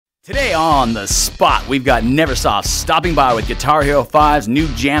Today on The Spot, we've got Neversoft stopping by with Guitar Hero 5's new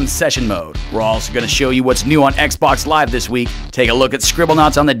Jam Session mode. We're also going to show you what's new on Xbox Live this week, take a look at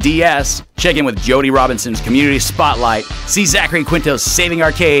Scribblenauts on the DS, check in with Jody Robinson's Community Spotlight, see Zachary Quinto's Saving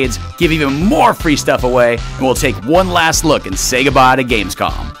Arcades, give even more free stuff away, and we'll take one last look and say goodbye to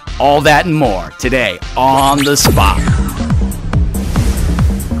Gamescom. All that and more today on The Spot.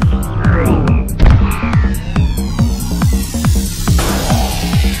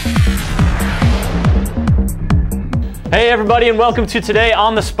 Hey everybody, and welcome to Today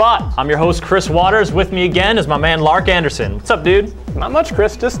on The Spot. I'm your host Chris Waters. With me again is my man Lark Anderson. What's up, dude? Not much,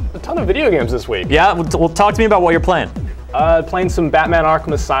 Chris. Just a ton of video games this week. Yeah, well talk to me about what you're playing. Playing some Batman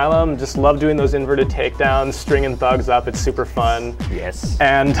Arkham Asylum. Just love doing those inverted takedowns, stringing thugs up. It's super fun. Yes.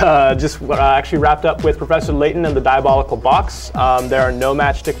 And actually wrapped up with Professor Layton and the Diabolical Box. There are no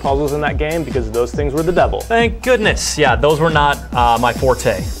matchstick puzzles in that game because those things were the devil. Thank goodness. Yeah, those were not my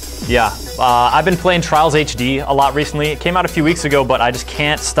forte. Yeah, I've been playing Trials HD a lot recently. It came out a few weeks ago, but I just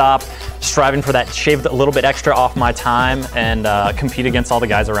can't stop striving for that, shave a little bit extra off my time and compete against all the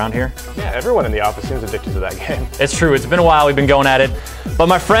guys around here. Yeah, everyone in the office seems addicted to that game. It's true, it's been a while we've been going at it. But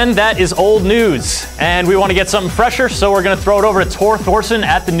my friend, that is old news. And we want to get something fresher, so we're going to throw it over to Tor Thorson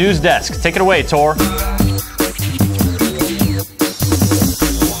at the news desk. Take it away, Tor.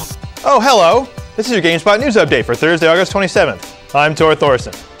 Oh, hello. This is your GameSpot news update for Thursday, August 27th. I'm Tor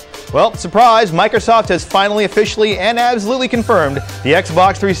Thorson. Well, surprise, Microsoft has finally officially and absolutely confirmed the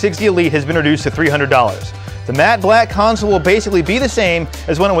Xbox 360 Elite has been reduced to $300. The matte black console will basically be the same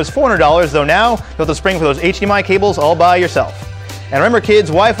as when it was $400, though now you'll have to spring for those HDMI cables all by yourself. And remember kids,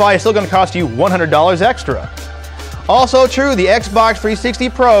 Wi-Fi is still going to cost you $100 extra. Also true, the Xbox 360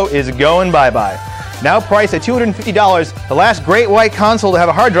 Pro is going bye-bye. Now priced at $250, the last great white console to have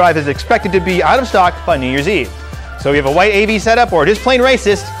a hard drive is expected to be out of stock by New Year's Eve. So if you have a white AV setup or just plain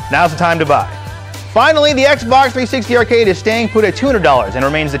racist, now's the time to buy. Finally, the Xbox 360 Arcade is staying put at $200 and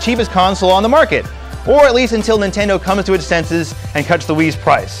remains the cheapest console on the market, or at least until Nintendo comes to its senses and cuts the Wii's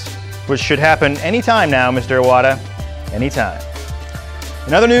price, which should happen anytime now, Mr. Iwata, anytime.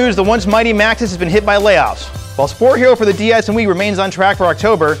 In other news, the once mighty Maxis has been hit by layoffs. While Sport Hero for the DS and Wii remains on track for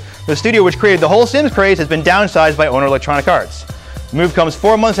October, the studio which created the whole Sims craze has been downsized by owner Electronic Arts. The move comes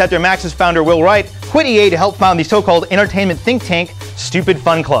 4 months after Maxis founder Will Wright quit EA to help found the so-called entertainment think tank, Stupid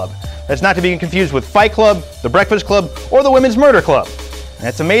Fun Club. That's not to be confused with Fight Club, The Breakfast Club, or the Women's Murder Club. And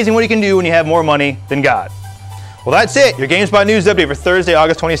it's amazing what you can do when you have more money than God. Well, that's it, your GameSpot news update for Thursday,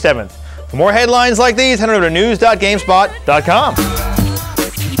 August 27th. For more headlines like these, head over to news.gamespot.com.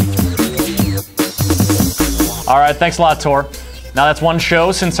 All right, thanks a lot, Tor. Now that's one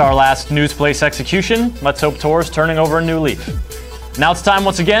show since our last News Place execution. Let's hope Tor's turning over a new leaf. Now it's time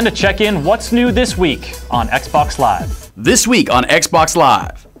once again to check in what's new this week on Xbox Live. This week on Xbox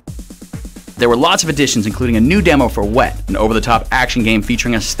Live, there were lots of additions, including a new demo for Wet, an over-the-top action game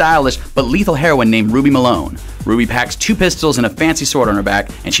featuring a stylish but lethal heroine named Ruby Malone. Ruby packs 2 pistols and a fancy sword on her back,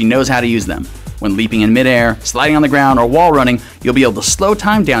 and she knows how to use them. When leaping in midair, sliding on the ground, or wall running, you'll be able to slow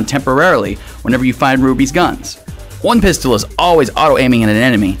time down temporarily whenever you find Ruby's guns. One pistol is always auto-aiming at an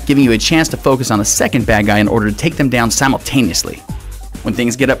enemy, giving you a chance to focus on the second bad guy in order to take them down simultaneously. When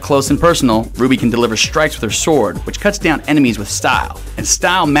things get up close and personal, Ruby can deliver strikes with her sword, which cuts down enemies with style, and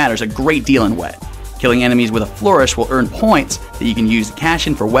style matters a great deal in Wet. Killing enemies with a flourish will earn points that you can use to cash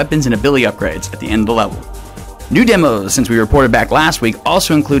in for weapons and ability upgrades at the end of the level. New demos since we reported back last week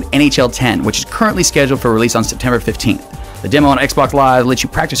also include NHL 10, which is currently scheduled for release on September 15th. The demo on Xbox Live lets you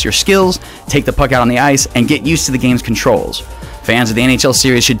practice your skills, take the puck out on the ice, and get used to the game's controls. Fans of the NHL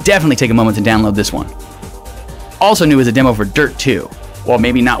series should definitely take a moment to download this one. Also new is a demo for Dirt 2. While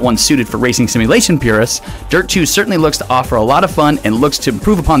maybe not one suited for racing simulation purists, Dirt 2 certainly looks to offer a lot of fun and looks to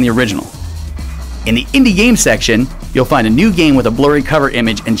improve upon the original. In the indie game section, you'll find a new game with a blurry cover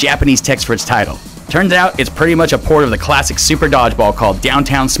image and Japanese text for its title. Turns out it's pretty much a port of the classic Super Dodgeball called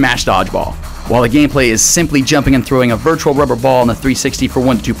Downtown Smash Dodgeball. While the gameplay is simply jumping and throwing a virtual rubber ball on the 360 for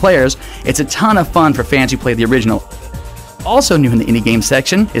 1 to 2 players, it's a ton of fun for fans who play the original. Also new in the indie game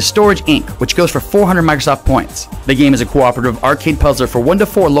section is Storage Inc., which goes for 400 Microsoft points. The game is a cooperative arcade puzzler for 1 to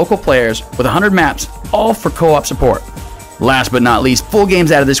 4 local players with 100 maps, all for co-op support. Last but not least, full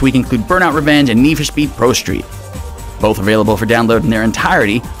games out of this week include Burnout Revenge and Need for Speed Pro Street. Both available for download in their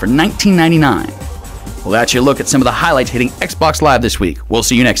entirety for $19.99. Well, that's your look at some of the highlights hitting Xbox Live this week. We'll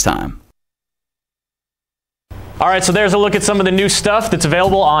see you next time. All right, so there's a look at some of the new stuff that's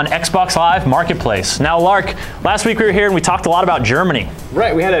available on Xbox Live Marketplace. Now, Lark, last week we were here and we talked a lot about Germany.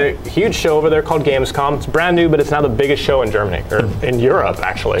 Right, we had a huge show over there called Gamescom. It's brand new, but it's now the biggest show in Germany, or in Europe,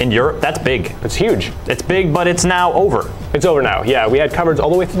 actually. In Europe? That's big. It's huge. It's big, but it's now over. It's over now, yeah. We had coverage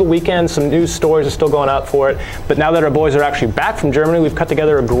all the way through the weekend. Some news stories are still going out for it. But now that our boys are actually back from Germany, we've cut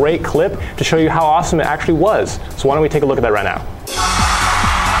together a great clip to show you how awesome it actually was. So why don't we take a look at that right now?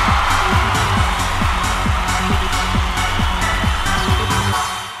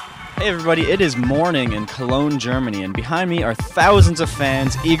 Hey everybody, it is morning in Cologne, Germany, and behind me are thousands of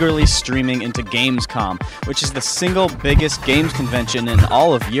fans eagerly streaming into Gamescom, which is the single biggest games convention in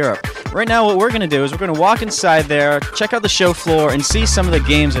all of Europe. Right now what we're going to do is we're going to walk inside there, check out the show floor, and see some of the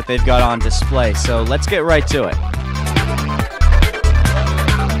games that they've got on display. So let's get right to it.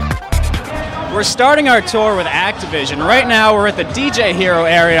 We're starting our tour with Activision. Right now we're at the DJ Hero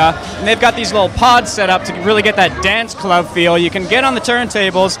area, and they've got these little pods set up to really get that dance club feel. You can get on the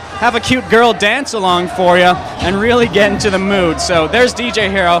turntables, have a cute girl dance along for you, and really get into the mood. So there's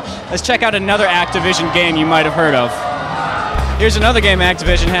DJ Hero. Let's check out another Activision game you might have heard of. Here's another game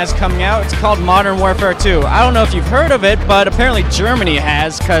Activision has coming out. It's called Modern Warfare 2. I don't know if you've heard of it, but apparently Germany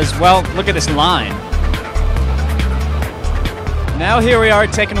has, because, well, look at this line. Now here we are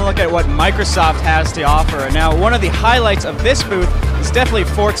taking a look at what Microsoft has to offer. Now one of the highlights of this booth is definitely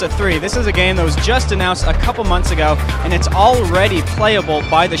Forza 3. This is a game that was just announced a couple months ago, and it's already playable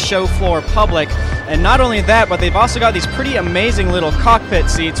by the show floor public. And not only that, but they've also got these pretty amazing little cockpit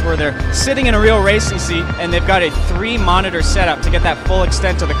seats where they're sitting in a real racing seat, and they've got a 3-monitor setup to get that full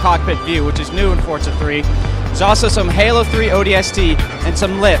extent of the cockpit view, which is new in Forza 3. There's also some Halo 3 ODST and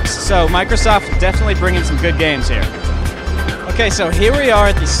some lips, so Microsoft definitely bringing some good games here. Okay, so here we are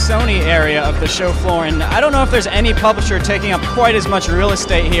at the Sony area of the show floor, and I don't know if there's any publisher taking up quite as much real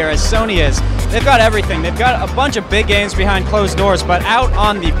estate here as Sony is. They've got everything. They've got a bunch of big games behind closed doors, but out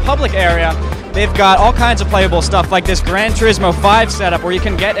on the public area, they've got all kinds of playable stuff like this Gran Turismo 5 setup where you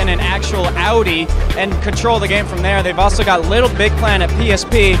can get in an actual Audi and control the game from there. They've also got Little Big Planet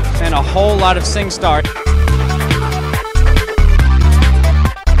PSP and a whole lot of SingStar.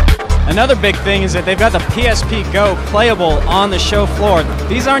 Another big thing is that they've got the PSP Go playable on the show floor.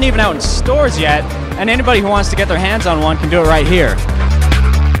 These aren't even out in stores yet, and anybody who wants to get their hands on one can do it right here.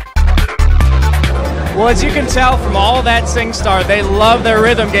 Well, as you can tell from all that SingStar, they love their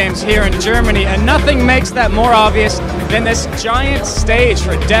rhythm games here in Germany, and nothing makes that more obvious than this giant stage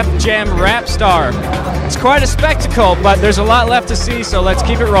for Def Jam Rap Star. It's quite a spectacle, but there's a lot left to see, so let's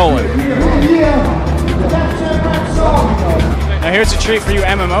keep it rolling. Now here's a treat for you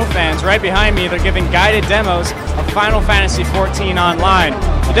MMO fans. Right behind me, they're giving guided demos of Final Fantasy XIV Online.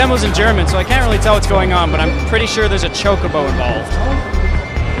 The demo's in German, so I can't really tell what's going on, but I'm pretty sure there's a chocobo involved.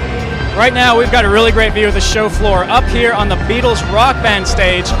 Right now, we've got a really great view of the show floor up here on the Beatles Rock Band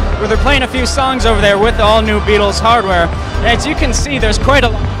stage, where they're playing a few songs over there with all new Beatles hardware. And as you can see, there's quite a...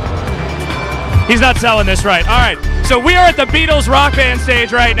 He's not selling this right. All right, so we are at the Beatles Rock Band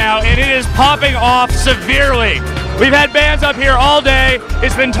stage right now, and it is popping off severely. We've had bands up here all day.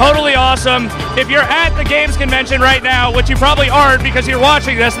 It's been totally awesome. If you're at the games convention right now, which you probably aren't because you're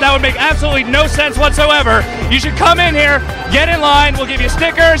watching this, and that would make absolutely no sense whatsoever, you should come in here, get in line. We'll give you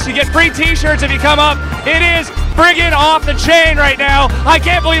stickers. You get free t-shirts if you come up. It is friggin' off the chain right now. I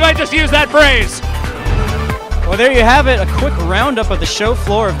can't believe I just used that phrase. Well, there you have it, a quick roundup of the show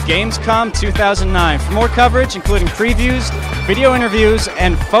floor of Gamescom 2009. For more coverage, including previews, video interviews,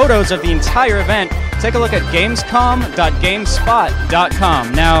 and photos of the entire event, take a look at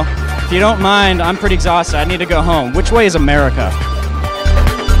gamescom.gamespot.com. Now, if you don't mind, I'm pretty exhausted. I need to go home. Which way is America?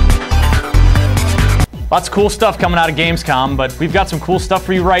 Lots of cool stuff coming out of Gamescom, but we've got some cool stuff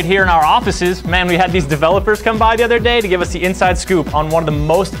for you right here in our offices. Man, we had these developers come by the other day to give us the inside scoop on one of the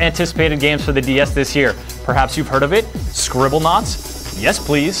most anticipated games for the DS this year. Perhaps you've heard of it, Scribblenauts? Yes,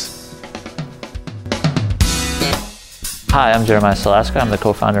 please. Hi, I'm Jeremiah Salaska. I'm the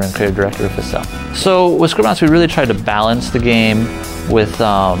co-founder and creative director of Facel. So with Scribblenauts, we really tried to balance the game with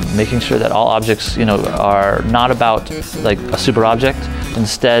making sure that all objects, are not about like a super object.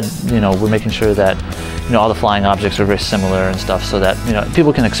 Instead, we're making sure that, all the flying objects are very similar and stuff, so that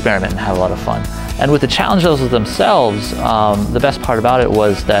people can experiment and have a lot of fun. And with the challenge levels themselves, the best part about it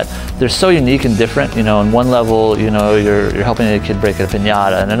was that they're so unique and different. In one level, you're helping a kid break a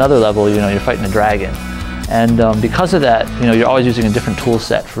piñata, and another level, you're fighting a dragon. And because of that, you're always using a different tool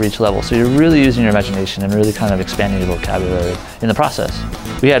set for each level. So you're really using your imagination and really kind of expanding your vocabulary in the process.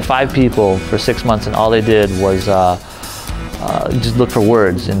 We had 5 people for 6 months, and all they did was just look for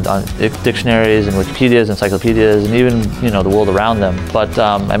words on dictionaries and Wikipedias, encyclopedias, and even the world around them. But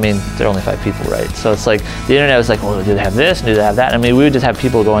I mean, there are only 5 people, right? So it's like the internet was like, well, do they have this? And do they have that? I mean, we would just have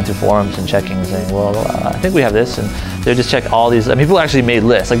people going through forums and checking and saying, well, I think we have this, and they would just check all these. I mean, people actually made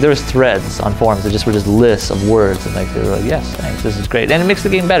lists. Like there was threads on forums that were just lists of words, and like they were like, yes, thanks, this is great, and it makes the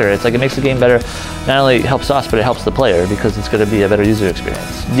game better. It's like it makes the game better. Not only helps us, but it helps the player because it's going to be a better user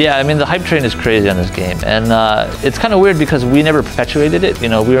experience. Yeah, I mean, the hype train is crazy on this game, and it's kind of weird because we never perpetuated it. We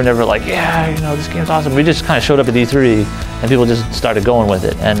were never like, yeah, this game's awesome. We just kind of showed up at E3 and people just started going with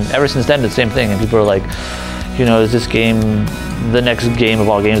it. And ever since then, the same thing. And people are like, is this game the next game of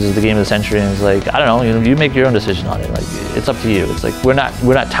all games? Is the game of the century? And it's like, I don't know. You make your own decision on it. Like it's up to you. It's like we're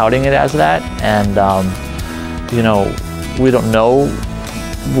not touting it as that, and we don't know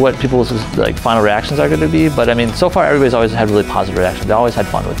what people's final reactions are going to be. But I mean, so far everybody's always had really positive reactions. They always had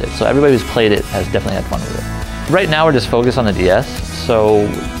fun with it. So everybody who's played it has definitely had fun with it. Right now we're just focused on the DS, so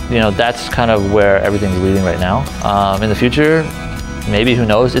that's kind of where everything's leading right now. In the future, maybe, who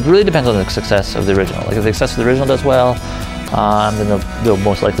knows? It really depends on the success of the original. Like if the success of the original does well, then there'll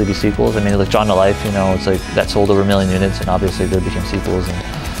most likely be sequels. I mean, like Drawn to Life, it's like that sold over 1 million units, and obviously there became sequels,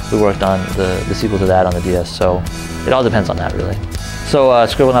 and we worked on the sequel to that on the DS. So it all depends on that, really. So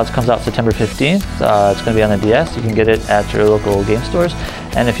Scribblenauts comes out September 15th. It's going to be on the DS. You can get it at your local game stores,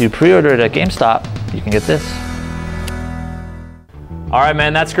 and if you pre-order it at GameStop, you can get this. All right,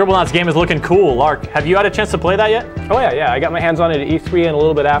 man, that Scribblenauts game is looking cool. Lark, have you had a chance to play that yet? Oh yeah, I got my hands on it at E3 and a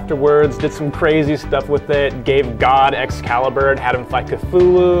little bit afterwards, did some crazy stuff with it, gave God Excalibur, had him fight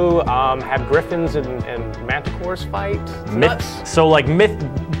Cthulhu, had griffins and manticores fight. So like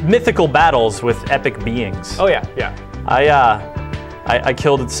mythical battles with epic beings. Oh yeah. I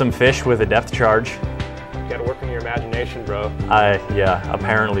killed some fish with a depth charge. You gotta work on your imagination, bro. Yeah,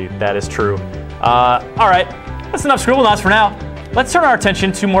 apparently that is true. All right, that's enough Scribblenauts for now. Let's turn our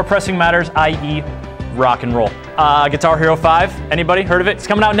attention to more pressing matters, i.e. rock and roll. Guitar Hero 5, anybody heard of it? It's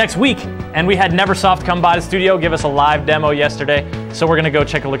coming out next week, and we had Neversoft come by the studio, give us a live demo yesterday, so we're gonna go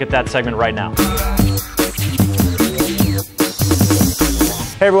check a look at that segment right now.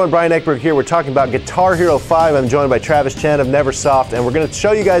 Hey everyone, Brian Eckberg here. We're talking about Guitar Hero 5. I'm joined by Travis Chen of Neversoft, and we're going to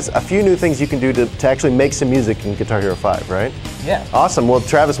show you guys a few new things you can do to actually make some music in Guitar Hero 5, right? Yeah. Awesome. Well,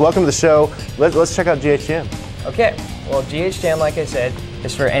 Travis, welcome to the show. Let's check out GH Jam. Okay. Well, GH Jam, like I said,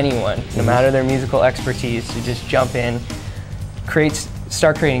 is for anyone, no matter their musical expertise, to just jump in,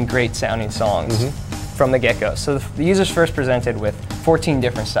 start creating great sounding songs from the get-go. So the user's first presented with 14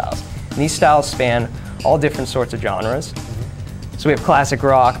 different styles. And these styles span all different sorts of genres. So we have classic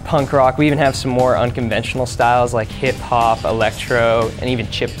rock, punk rock, we even have some more unconventional styles like hip hop, electro, and even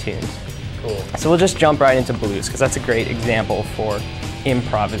chiptunes. Cool. So we'll just jump right into blues, because that's a great example for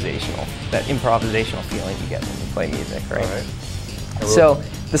that improvisational feeling you get when you play music, right? All right. So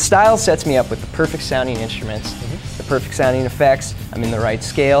the style sets me up with the perfect sounding instruments, the perfect sounding effects, I'm in the right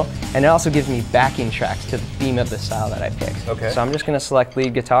scale, and it also gives me backing tracks to the theme of the style that I picked. Okay. So I'm just going to select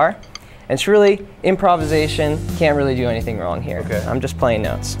lead guitar, and it's really improvisation, can't really do anything wrong here. Okay. I'm just playing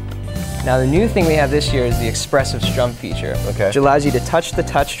notes. Now the new thing we have this year is the expressive strum feature, which allows you to touch the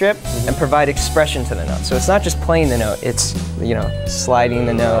touch strip and provide expression to the note. So it's not just playing the note, it's sliding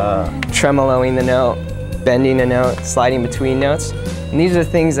the note, tremoloing the note, bending the note, sliding between notes. And these are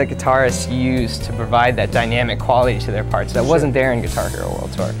things that guitarists use to provide that dynamic quality to their parts that wasn't there in Guitar Hero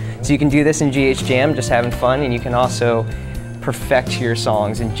World Tour. So you can do this in GH Jam, just having fun, and you can also perfect your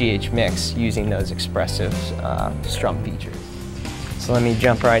songs in GH Mix using those expressive strum features. So let me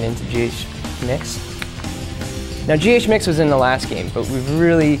jump right into GH Mix. Now GH Mix was in the last game, but we've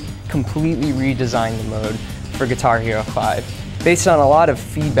really completely redesigned the mode for Guitar Hero 5 based on a lot of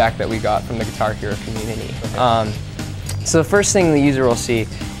feedback that we got from the Guitar Hero community. So the first thing the user will see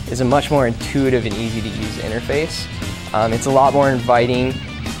is a much more intuitive and easy to use interface. It's a lot more inviting,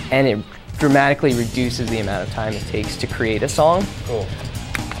 and it dramatically reduces the amount of time it takes to create a song. Cool.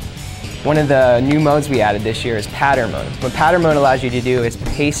 One of the new modes we added this year is pattern mode. What pattern mode allows you to do is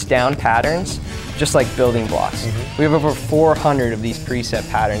paste down patterns, just like building blocks. We have over 400 of these preset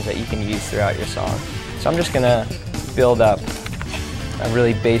patterns that you can use throughout your song. So I'm just gonna build up a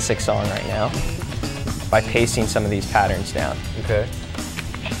really basic song right now by pasting some of these patterns down. Okay.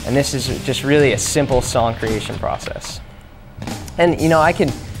 And this is just really a simple song creation process. And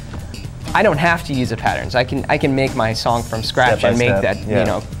I don't have to use the patterns. I can make my song from scratch and make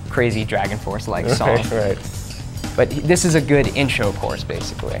that crazy Dragon Force-like song. Right. But this is a good intro course,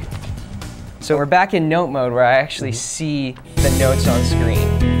 basically. So we're back in note mode where I actually see the notes on screen,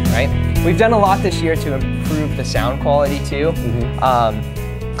 right? We've done a lot this year to improve the sound quality too.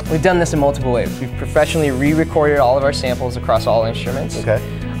 We've done this in multiple ways. We've professionally re-recorded all of our samples across all instruments. Okay.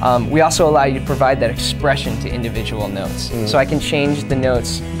 We also allow you to provide that expression to individual notes. So I can change the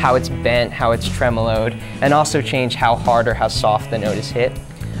notes, how it's bent, how it's tremoloed, and also change how hard or how soft the note is hit.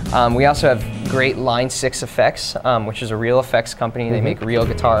 We also have great Line 6 Effects, which is a real effects company. They make real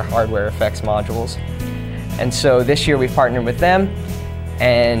guitar hardware effects modules. And so this year we've partnered with them,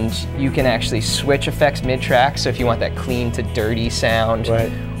 and you can actually switch effects mid-track, so if you want that clean to dirty sound.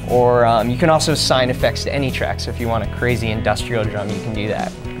 Right. Or you can also assign effects to any track, so if you want a crazy industrial drum, you can do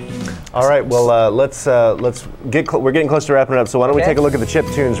that. All right, well, we're getting close to wrapping it up, so why don't we take a look at the chip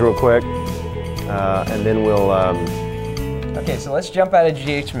tunes real quick, and then we'll... Okay, so let's jump out of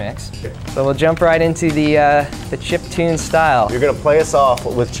GH Mix. So we'll jump right into the chip tune style. You're going to play us off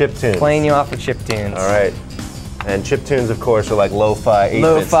with chip tunes. Playing you off with chip tunes. All right. And chip tunes, of course, are like lo-fi 8-bit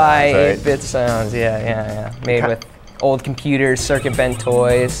Lo-fi sounds, right? 8-bit sounds, yeah. Made with old computers, circuit bent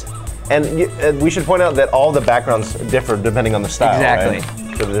toys. And we should point out that all the backgrounds differ depending on the style, Exactly.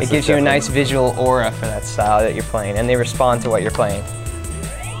 Right? So It gives you a nice visual aura for that style that you're playing, and they respond to what you're playing.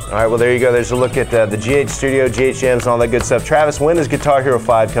 All right, well, there you go. There's a look at the GH Studio, GH Jams, and all that good stuff. Travis, when is Guitar Hero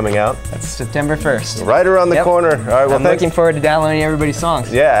 5 coming out? That's September 1st. Right around the corner. All right, well, I'm looking forward to downloading everybody's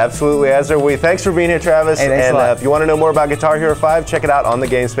songs. Yeah, absolutely, as are we. Thanks for being here, Travis. Hey, thanks a lot. If you want to know more about Guitar Hero 5, check it out on the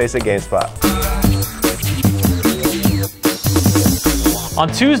GameSpace at GameSpot. On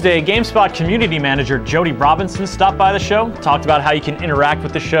Tuesday, GameSpot community manager Jody Robinson stopped by the show, talked about how you can interact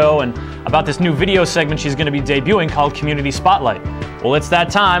with the show, and about this new video segment she's going to be debuting called Community Spotlight. Well, it's that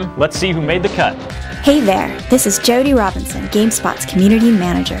time. Let's see who made the cut. Hey there, this is Jody Robinson, GameSpot's community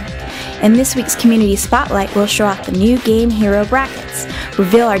manager. In this week's Community Spotlight, we'll show off the new Game Hero brackets,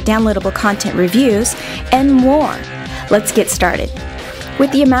 reveal our downloadable content reviews, and more. Let's get started.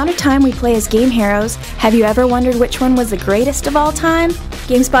 With the amount of time we play as Game Heroes, have you ever wondered which one was the greatest of all time?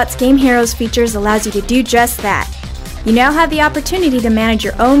 GameSpot's Game Heroes features allows you to do just that. You now have the opportunity to manage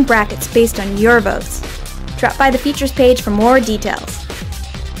your own brackets based on your votes. Drop by the features page for more details.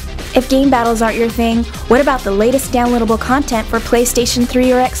 If game battles aren't your thing, what about the latest downloadable content for PlayStation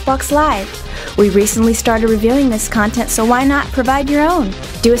 3 or Xbox Live? We recently started reviewing this content, so why not provide your own?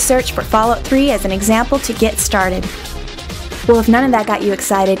 Do a search for Fallout 3 as an example to get started. Well, if none of that got you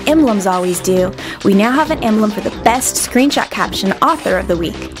excited, emblems always do. We now have an emblem for the best screenshot caption author of the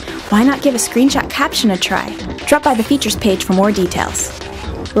week. Why not give a screenshot caption a try? Drop by the features page for more details.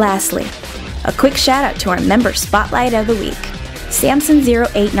 Lastly, a quick shout out to our member spotlight of the week.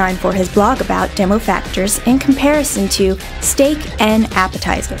 Samson0894 for his blog about demo factors in comparison to steak and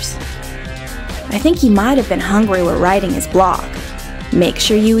appetizers. I think he might have been hungry while writing his blog. Make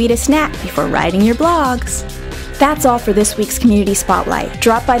sure you eat a snack before writing your blogs. That's all for this week's Community Spotlight.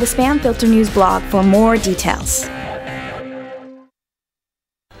 Drop by the Spam Filter News blog for more details.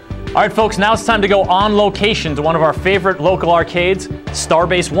 All right, folks, now it's time to go on location to one of our favorite local arcades,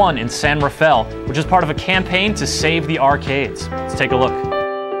 Starbase 1 in San Rafael, which is part of a campaign to save the arcades. Let's take a look.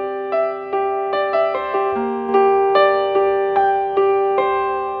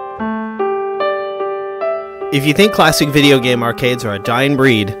 If you think classic video game arcades are a dying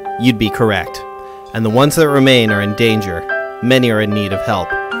breed, you'd be correct. And the ones that remain are in danger. Many are in need of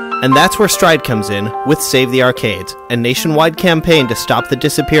help. And that's where Stride comes in with Save the Arcades, a nationwide campaign to stop the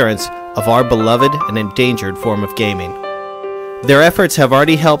disappearance of our beloved and endangered form of gaming. Their efforts have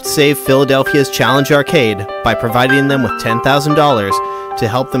already helped save Philadelphia's Challenge Arcade by providing them with $10,000 to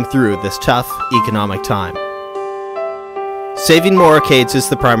help them through this tough economic time. Saving more arcades is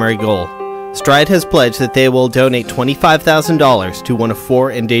the primary goal. Stride has pledged that they will donate $25,000 to one of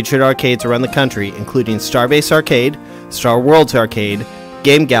 4 endangered arcades around the country, including Starbase Arcade, Star Worlds Arcade,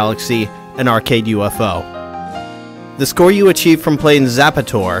 Game Galaxy, and Arcade UFO. The score you achieve from playing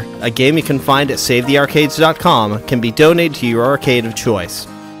Zapator, a game you can find at SaveTheArcades.com, can be donated to your arcade of choice.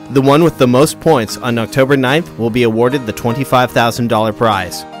 The one with the most points on October 9th will be awarded the $25,000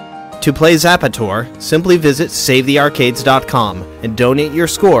 prize. To play Zapator, simply visit SaveTheArcades.com and donate your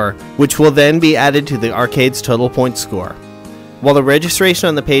score, which will then be added to the arcade's total point score. While the registration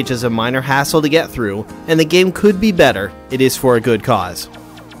on the page is a minor hassle to get through, and the game could be better, it is for a good cause.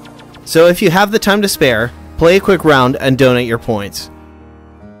 So if you have the time to spare, play a quick round and donate your points.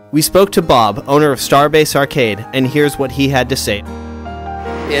 We spoke to Bob, owner of Starbase Arcade, and here's what he had to say.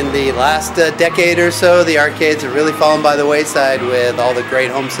 In the last decade or so, the arcades have really fallen by the wayside with all the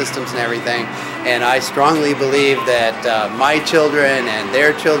great home systems and everything. And I strongly believe that my children and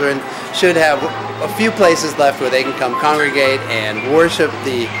their children should have a few places left where they can come congregate and worship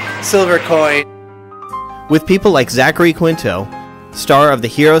the silver coin. With people like Zachary Quinto, star of the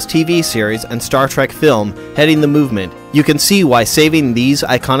Heroes TV series and Star Trek film, heading the movement, You can see why saving these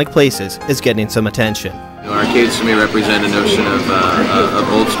iconic places is getting some attention. Arcades to me represent a notion of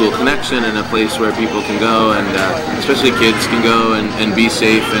old school connection and a place where people can go, and especially kids can go and be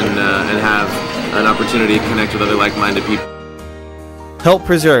safe and have an opportunity to connect with other like-minded people. Help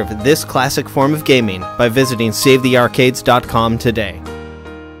preserve this classic form of gaming by visiting SaveTheArcades.com today.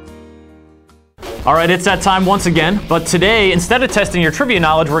 All right, it's that time once again, but today, instead of testing your trivia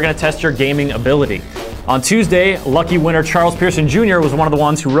knowledge, we're going to test your gaming ability. On Tuesday, lucky winner Charles Pearson Jr. was one of the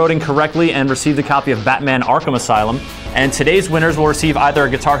ones who wrote in correctly and received a copy of Batman Arkham Asylum. And today's winners will receive either a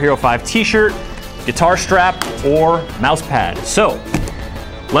Guitar Hero 5 t-shirt, guitar strap, or mouse pad. So,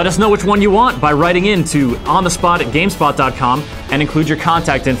 let us know which one you want by writing in to onthespot@gamespot.com and include your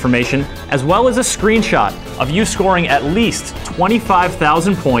contact information, as well as a screenshot of you scoring at least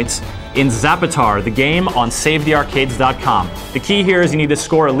 25,000 points in Zapitar, the game on SaveTheArcades.com. The key here is you need to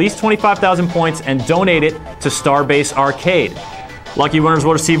score at least 25,000 points and donate it to Starbase Arcade. Lucky winners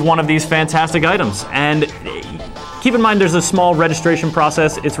will receive one of these fantastic items. And keep in mind there's a small registration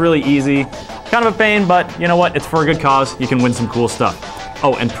process. It's really easy. Kind of a pain, but you know what? It's for a good cause. You can win some cool stuff.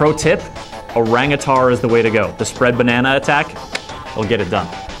 Oh, and pro tip, Orangutar is the way to go. The spread banana attack will get it done.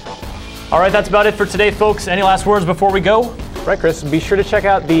 All right, that's about it for today, folks. Any last words before we go? Right, Chris. Be sure to check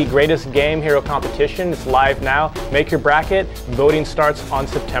out the Greatest Game Hero competition. It's live now. Make your bracket. Voting starts on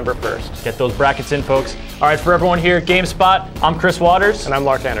September 1st. Get those brackets in, folks. All right, for everyone here at GameSpot, I'm Chris Waters. And I'm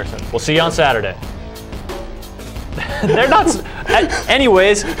Lark Anderson. We'll see you on Saturday. They're not...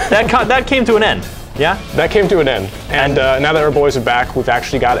 Anyways, that came to an end. Yeah? That came to an end. And now that our boys are back, we've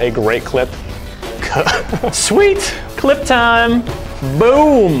actually got a great clip. Sweet! Clip time.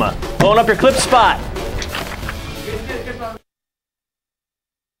 Boom! Blowing up your clip spot.